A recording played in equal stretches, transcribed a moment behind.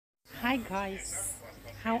Hi guys,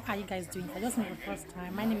 how are you guys doing? I just know the first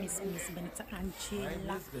time. My name is Miss Benita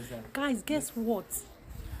Angela. Guys, guess what?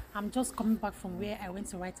 I'm just coming back from where I went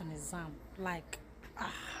to write an exam. Like,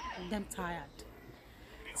 I'm damn tired.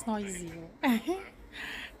 It's not easy. I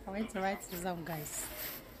went to write the exam, guys.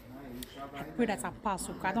 I pray that I pass,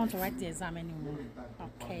 so I don't want to write the exam anymore.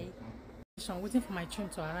 Okay. So I'm waiting for my train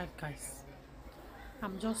to arrive, guys.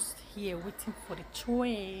 I'm just here waiting for the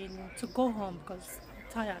train to go home because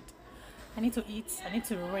I'm tired. I need to eat, I need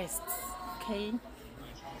to rest. Okay.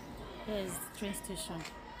 Here's the train station.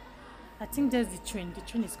 I think there's the train. The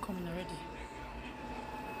train is coming already.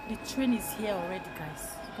 The train is here already,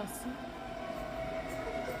 guys. You can see.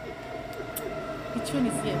 The train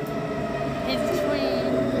is here. Here's the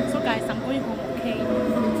train. So guys, I'm going home, okay?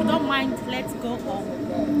 If you don't mind, let's go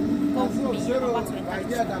home. Go with me. I'm about to enter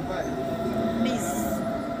the train. Please.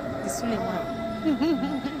 The Suleiman.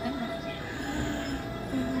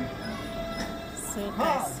 So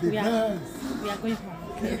guys, we are going home,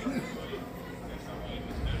 okay?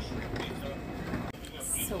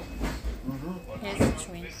 So here's the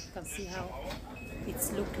train. You can see how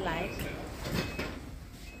it's look like.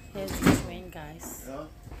 Here's the train, guys.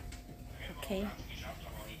 Okay,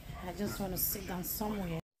 I just want to sit down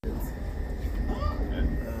somewhere.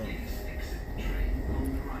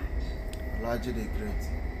 Largely great.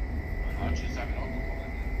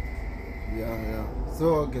 Yeah.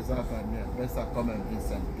 So, gesagt, mir besser kommen,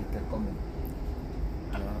 Vincent, bitte kommen.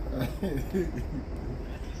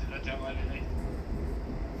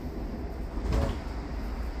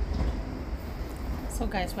 So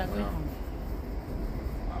guys, we are going home.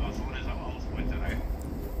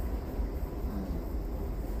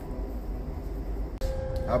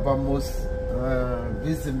 Aber muss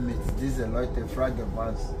wissen mit diesen Leuten fragen,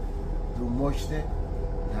 was du möchtest,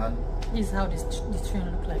 dann. This is how the train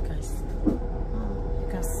look like, guys. You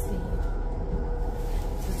can see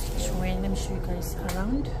the train. Let me show you guys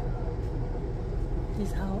around. This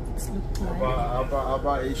is how it looks like.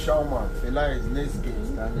 Aber ich schau mal, vielleicht nächstes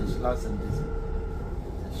geht, dann ich lasse das.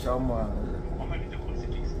 Ich schau mal.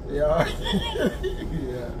 Ja.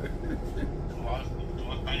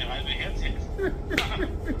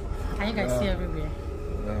 Can you guys see everywhere?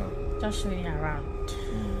 Ja. Just showing you around.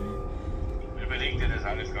 Überleg dir das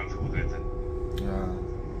alles ganz gut jetzt. Ja.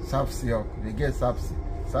 Sapsi auch. Wie geht's Sapsi?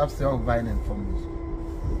 Sapsi auch weinen von mich.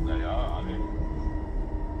 Naja, alle.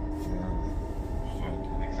 Ja.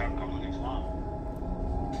 Nichts sagen kann man nichts machen.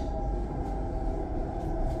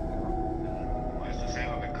 Weißt du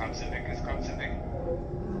selber, wenn Katze weg ist, Katze weg.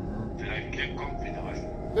 Vielleicht Glück kommt wieder was.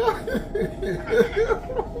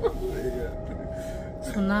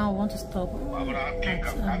 So now I want to stop.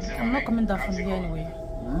 I'm not coming down from here anyway.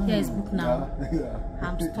 Here is book now.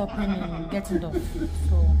 I'm stopping in Gettendorf.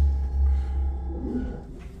 So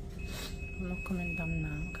I'm not coming down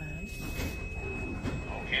now, guys.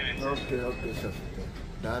 Okay, Chef.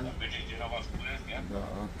 Dann wünsche ich dir noch was Gutes, gell? ja,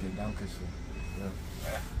 okay, danke schön. Ja.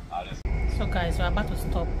 Alles. So guys, we're about to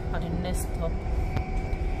stop at the next stop,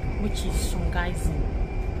 which is Shungaisen.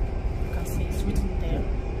 You can see it's written there.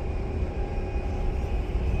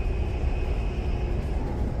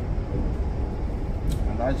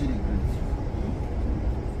 Largely great.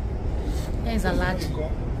 There is Alaji.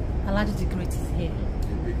 Alaji the Great is here.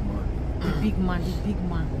 The big man. The big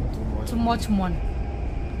man. Too much money.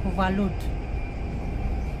 Overload.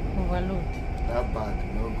 That bag,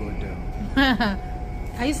 no go down.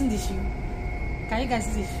 Can you see the shoe? Can you guys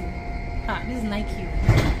see the shoe? This is Nike.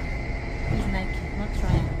 This is Nike. Not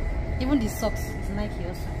trying. Even the socks is Nike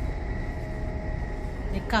also.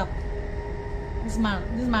 The cap. This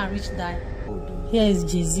man rich guy. Here is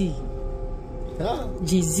Jay-Z.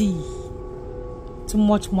 Jay-Z. Too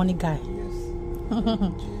much money guy. Yes.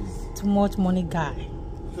 Too much money guy.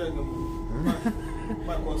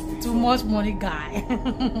 Too much money guy.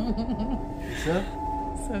 Sir?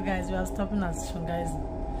 So guys, we are stopping at Shungaisen.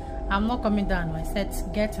 I'm not coming down. I said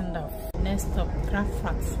Gettendorf. Next stop,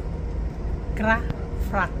 Grafrat.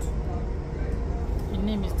 Grafrat. The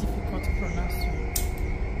name is difficult to pronounce.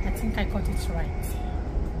 I think I got it right.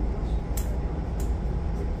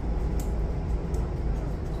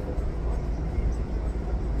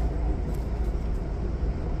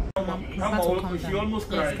 She almost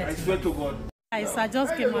cried. I swear to God. Guys, I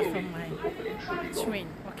just came out from my train.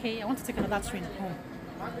 Okay, I want to take another train home.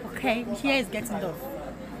 Okay, here is Gettendorf.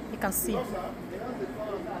 You can see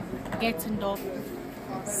Gettendorf.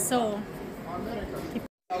 So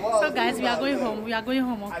guys, we are going home. We are going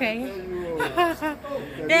home. Okay.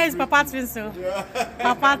 There is Papa Twins. So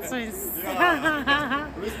Papa Twins.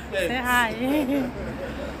 Say hi.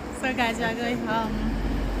 So guys, we are going home.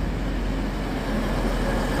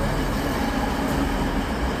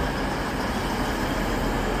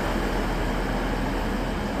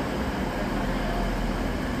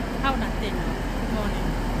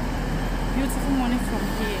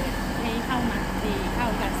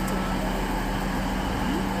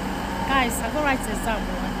 guys, I go write exam.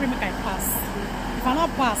 I pray make I pass. If I not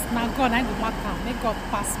pass, now God, I go mark am. Make God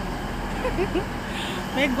pass me.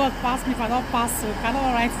 Make God pass me. If I not pass, so I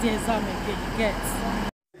cannot write the exam again. You get?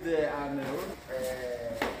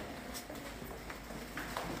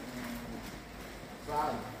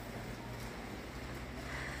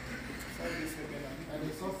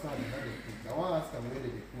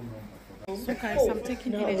 So guys, I'm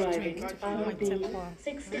taking energy drink to cool my temper.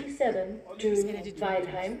 67 to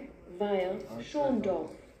Weilheim via Schondorf.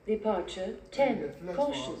 Departure 10.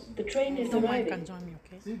 Caution, the train is Don't mind, arriving. can join me,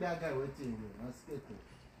 okay? See that guy waiting on skate.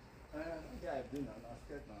 Yeah, I've been on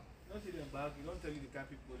skate now. Don't see them back, you don't tell you the kind of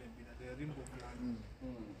people in the rainbow plan.